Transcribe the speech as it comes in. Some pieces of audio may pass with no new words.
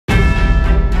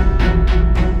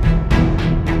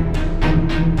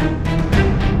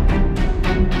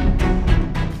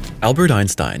Albert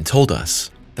Einstein told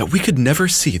us that we could never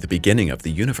see the beginning of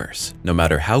the universe, no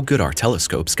matter how good our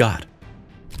telescopes got.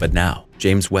 But now,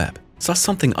 James Webb saw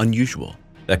something unusual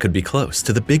that could be close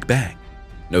to the Big Bang.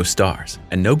 No stars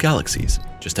and no galaxies,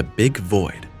 just a big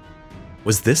void.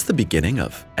 Was this the beginning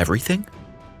of everything?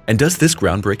 And does this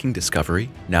groundbreaking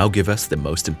discovery now give us the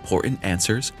most important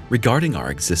answers regarding our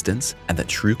existence and the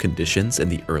true conditions in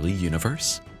the early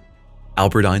universe?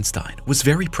 Albert Einstein was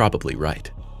very probably right.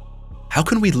 How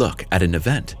can we look at an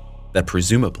event that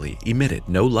presumably emitted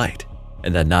no light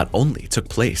and that not only took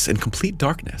place in complete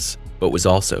darkness, but was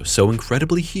also so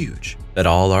incredibly huge that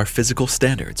all our physical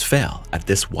standards fail at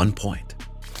this one point?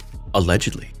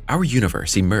 Allegedly, our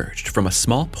universe emerged from a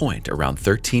small point around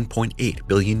 13.8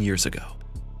 billion years ago,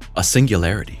 a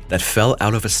singularity that fell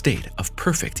out of a state of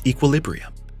perfect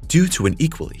equilibrium due to an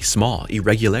equally small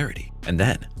irregularity and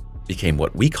then became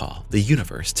what we call the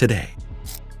universe today.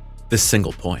 This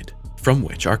single point, from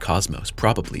which our cosmos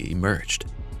probably emerged,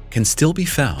 can still be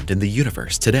found in the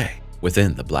universe today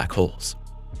within the black holes.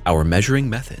 Our measuring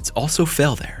methods also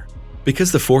fail there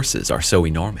because the forces are so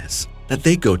enormous that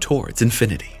they go towards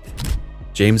infinity.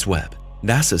 James Webb,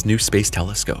 NASA's new space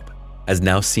telescope, has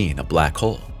now seen a black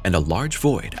hole and a large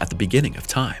void at the beginning of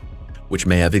time, which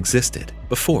may have existed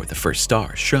before the first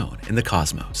stars shone in the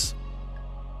cosmos.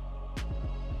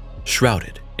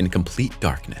 Shrouded in complete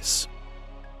darkness.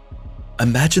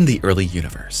 Imagine the early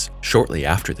universe shortly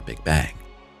after the Big Bang.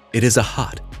 It is a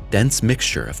hot, dense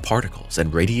mixture of particles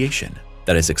and radiation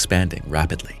that is expanding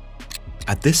rapidly.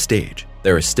 At this stage,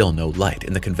 there is still no light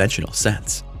in the conventional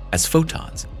sense, as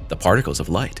photons, the particles of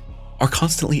light, are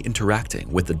constantly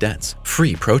interacting with the dense,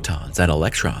 free protons and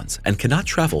electrons and cannot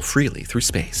travel freely through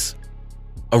space.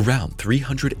 Around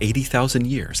 380,000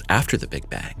 years after the Big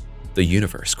Bang, the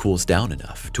universe cools down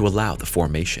enough to allow the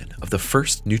formation of the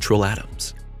first neutral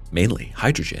atoms, mainly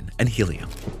hydrogen and helium.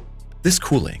 This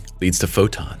cooling leads to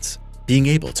photons being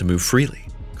able to move freely,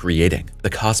 creating the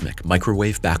cosmic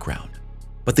microwave background.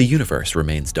 But the universe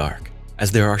remains dark, as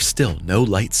there are still no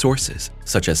light sources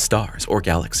such as stars or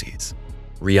galaxies.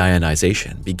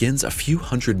 Reionization begins a few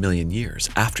hundred million years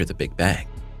after the Big Bang,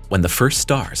 when the first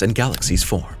stars and galaxies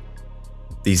form.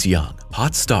 These young,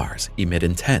 hot stars emit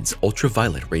intense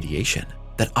ultraviolet radiation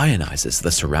that ionizes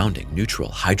the surrounding neutral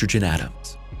hydrogen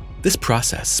atoms. This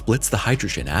process splits the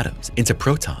hydrogen atoms into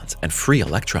protons and free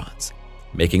electrons,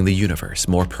 making the universe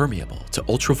more permeable to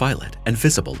ultraviolet and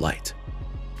visible light.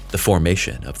 The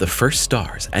formation of the first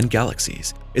stars and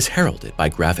galaxies is heralded by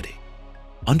gravity.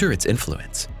 Under its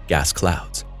influence, gas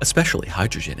clouds, especially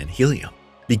hydrogen and helium,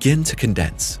 begin to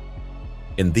condense.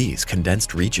 In these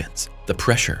condensed regions, the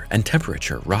pressure and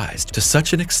temperature rise to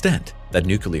such an extent that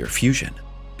nuclear fusion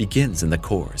begins in the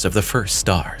cores of the first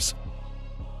stars.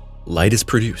 Light is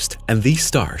produced and these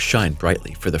stars shine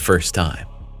brightly for the first time.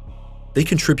 They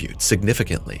contribute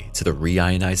significantly to the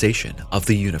reionization of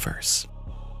the universe.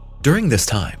 During this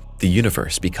time, the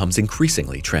universe becomes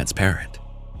increasingly transparent.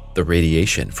 The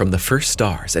radiation from the first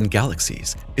stars and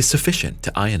galaxies is sufficient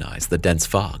to ionize the dense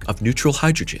fog of neutral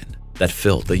hydrogen that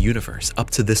filled the universe up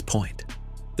to this point.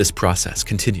 This process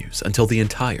continues until the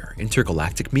entire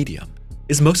intergalactic medium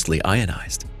is mostly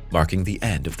ionized, marking the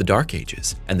end of the Dark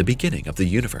Ages and the beginning of the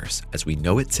universe as we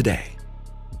know it today.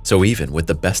 So even with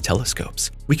the best telescopes,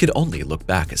 we could only look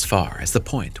back as far as the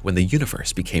point when the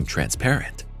universe became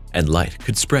transparent and light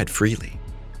could spread freely.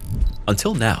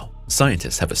 Until now,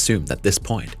 scientists have assumed that this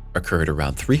point occurred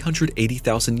around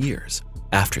 380,000 years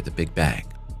after the Big Bang.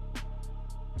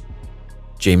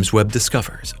 James Webb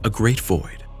discovers a great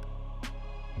void.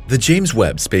 The James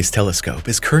Webb Space Telescope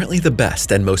is currently the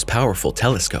best and most powerful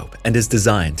telescope and is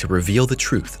designed to reveal the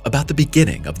truth about the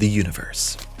beginning of the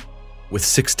universe. With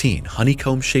 16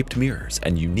 honeycomb-shaped mirrors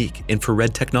and unique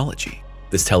infrared technology,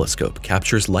 this telescope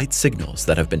captures light signals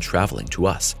that have been traveling to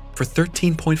us for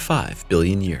 13.5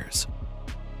 billion years.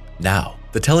 Now,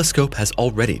 the telescope has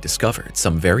already discovered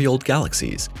some very old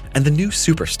galaxies, and the new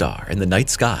superstar in the night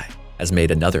sky has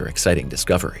made another exciting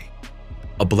discovery: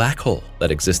 a black hole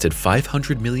that existed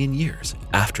 500 million years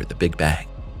after the Big Bang.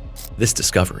 This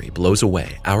discovery blows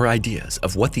away our ideas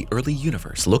of what the early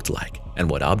universe looked like and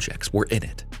what objects were in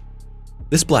it.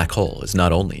 This black hole is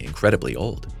not only incredibly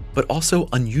old, but also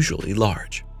unusually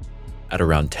large. At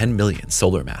around 10 million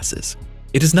solar masses,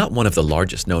 it is not one of the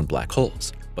largest known black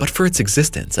holes, but for its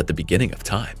existence at the beginning of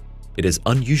time, it is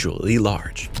unusually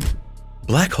large.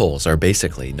 Black holes are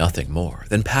basically nothing more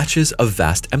than patches of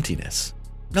vast emptiness,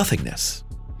 nothingness.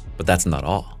 But that's not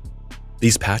all.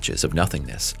 These patches of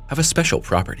nothingness have a special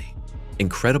property: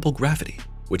 incredible gravity,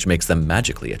 which makes them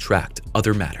magically attract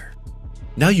other matter.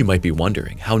 Now you might be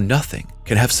wondering how nothing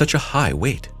can have such a high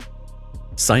weight.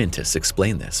 Scientists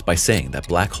explain this by saying that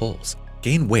black holes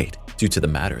gain weight due to the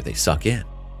matter they suck in,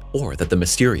 or that the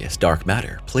mysterious dark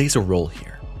matter plays a role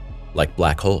here. Like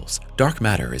black holes, dark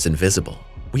matter is invisible.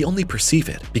 We only perceive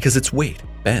it because its weight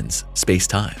bends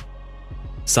space-time.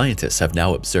 Scientists have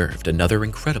now observed another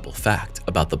incredible fact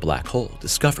about the black hole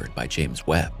discovered by James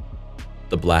Webb.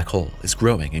 The black hole is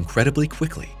growing incredibly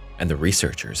quickly, and the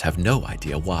researchers have no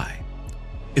idea why.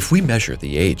 If we measure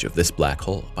the age of this black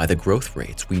hole by the growth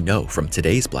rates we know from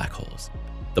today's black holes,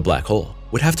 the black hole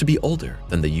would have to be older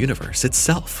than the universe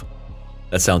itself.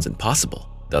 That sounds impossible,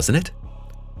 doesn't it?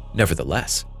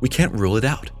 Nevertheless, we can't rule it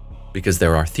out, because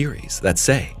there are theories that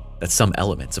say that some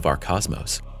elements of our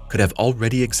cosmos could have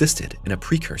already existed in a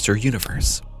precursor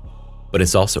universe. But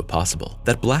it's also possible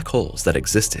that black holes that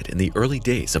existed in the early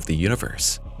days of the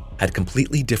universe had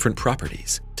completely different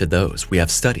properties to those we have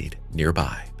studied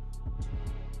nearby.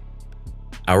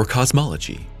 Our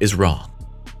cosmology is wrong.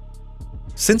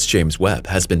 Since James Webb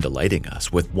has been delighting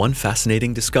us with one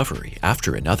fascinating discovery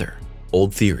after another,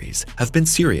 old theories have been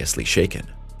seriously shaken.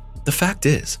 The fact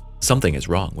is, something is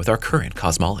wrong with our current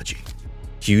cosmology.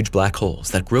 Huge black holes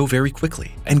that grow very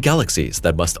quickly and galaxies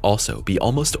that must also be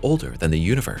almost older than the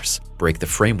universe break the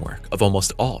framework of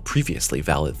almost all previously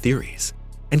valid theories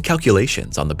and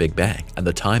calculations on the Big Bang and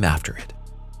the time after it.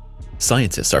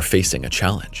 Scientists are facing a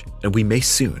challenge, and we may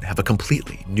soon have a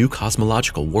completely new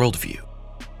cosmological worldview.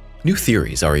 New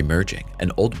theories are emerging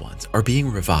and old ones are being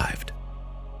revived.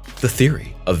 The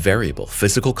theory of variable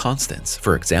physical constants,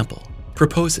 for example,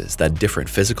 proposes that different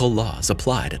physical laws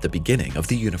applied at the beginning of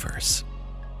the universe.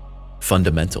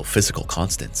 Fundamental physical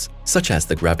constants, such as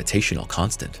the gravitational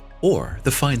constant or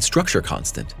the fine structure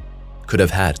constant, could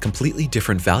have had completely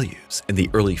different values in the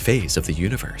early phase of the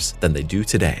universe than they do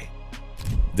today.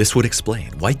 This would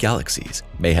explain why galaxies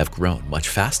may have grown much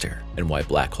faster and why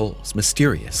black holes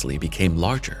mysteriously became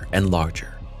larger and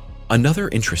larger. Another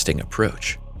interesting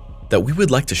approach that we would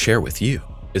like to share with you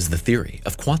is the theory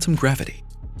of quantum gravity,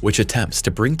 which attempts to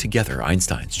bring together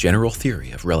Einstein's general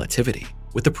theory of relativity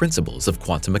with the principles of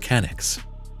quantum mechanics.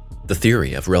 The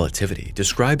theory of relativity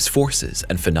describes forces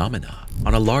and phenomena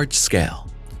on a large scale.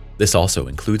 This also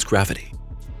includes gravity.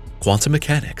 Quantum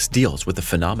mechanics deals with the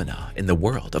phenomena in the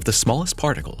world of the smallest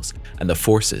particles and the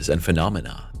forces and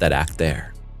phenomena that act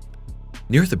there.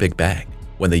 Near the Big Bang,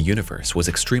 when the universe was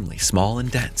extremely small and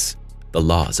dense, the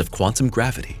laws of quantum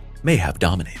gravity may have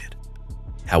dominated.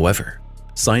 However,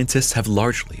 scientists have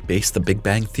largely based the Big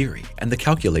Bang theory and the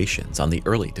calculations on the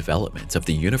early development of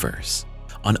the universe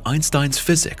on Einstein's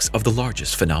physics of the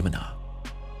largest phenomena.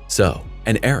 So,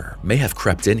 an error may have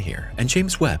crept in here, and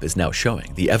James Webb is now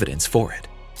showing the evidence for it.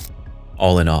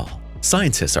 All in all,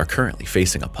 scientists are currently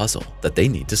facing a puzzle that they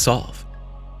need to solve.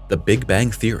 The Big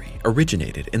Bang theory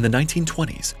originated in the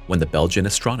 1920s when the Belgian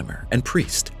astronomer and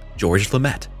priest Georges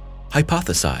Lemaitre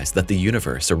hypothesized that the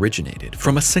universe originated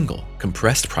from a single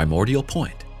compressed primordial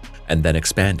point and then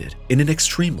expanded in an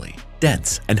extremely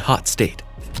dense and hot state.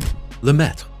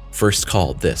 Lemaitre first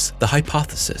called this the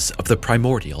hypothesis of the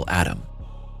primordial atom.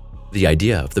 The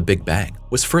idea of the Big Bang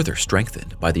was further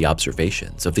strengthened by the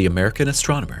observations of the American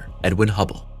astronomer Edwin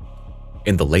Hubble.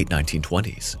 In the late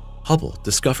 1920s, Hubble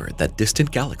discovered that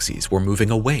distant galaxies were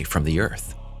moving away from the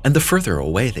Earth, and the further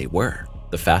away they were,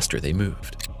 the faster they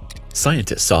moved.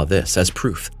 Scientists saw this as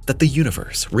proof that the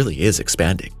universe really is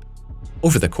expanding.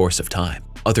 Over the course of time,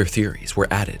 other theories were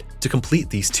added to complete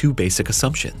these two basic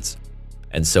assumptions,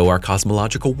 and so our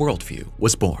cosmological worldview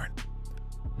was born.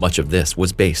 Much of this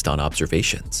was based on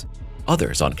observations,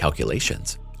 others on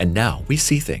calculations, and now we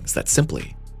see things that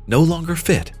simply no longer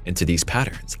fit into these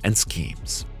patterns and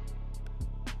schemes.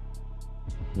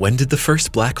 When did the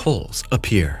first black holes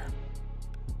appear?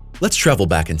 Let's travel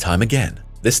back in time again,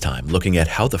 this time looking at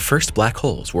how the first black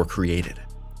holes were created.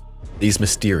 These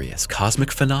mysterious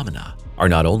cosmic phenomena are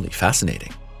not only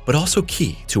fascinating, but also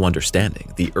key to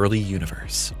understanding the early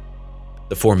universe.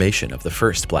 The formation of the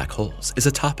first black holes is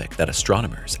a topic that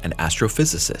astronomers and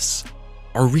astrophysicists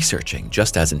are researching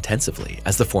just as intensively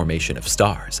as the formation of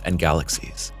stars and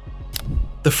galaxies.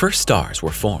 The first stars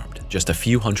were formed just a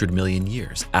few 100 million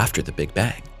years after the Big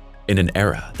Bang, in an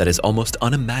era that is almost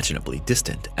unimaginably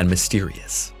distant and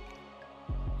mysterious.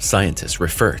 Scientists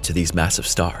refer to these massive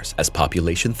stars as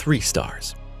population 3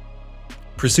 stars.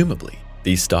 Presumably,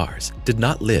 these stars did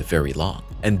not live very long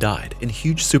and died in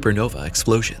huge supernova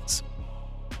explosions.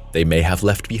 They may have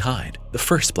left behind the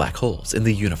first black holes in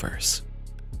the universe.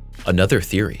 Another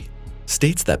theory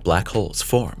states that black holes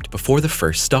formed before the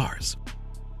first stars.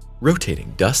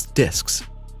 Rotating dust disks,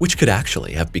 which could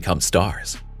actually have become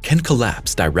stars, can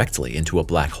collapse directly into a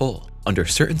black hole under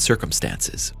certain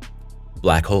circumstances.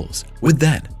 Black holes would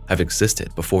then have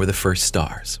existed before the first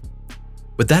stars.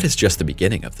 But that is just the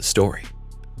beginning of the story.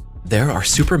 There are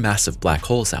supermassive black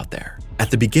holes out there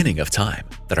at the beginning of time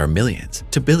that are millions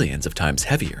to billions of times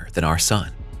heavier than our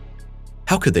sun.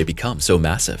 How could they become so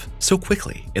massive so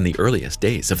quickly in the earliest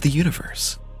days of the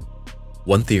universe?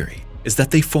 One theory is that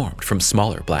they formed from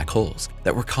smaller black holes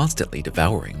that were constantly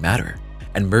devouring matter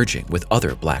and merging with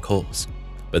other black holes.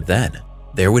 But then,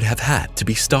 there would have had to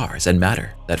be stars and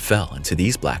matter that fell into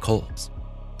these black holes.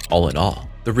 All in all,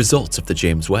 the results of the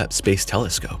James Webb Space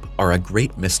Telescope are a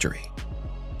great mystery.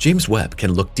 James Webb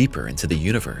can look deeper into the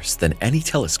universe than any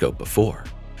telescope before,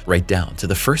 right down to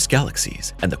the first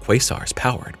galaxies and the quasars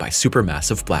powered by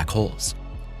supermassive black holes.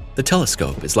 The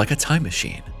telescope is like a time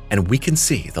machine, and we can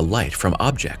see the light from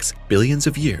objects billions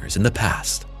of years in the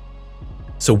past.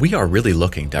 So we are really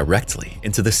looking directly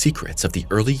into the secrets of the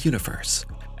early universe,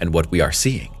 and what we are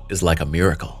seeing is like a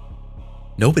miracle.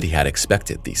 Nobody had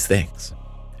expected these things.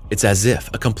 It's as if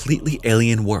a completely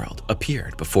alien world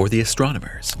appeared before the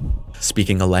astronomers,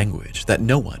 speaking a language that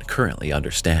no one currently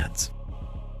understands.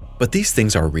 But these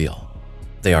things are real.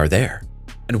 They are there,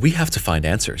 and we have to find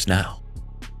answers now.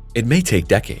 It may take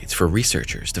decades for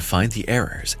researchers to find the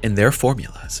errors in their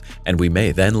formulas, and we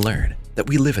may then learn that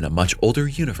we live in a much older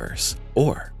universe,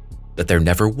 or that there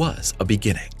never was a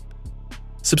beginning.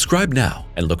 Subscribe now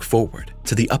and look forward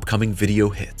to the upcoming video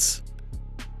hits.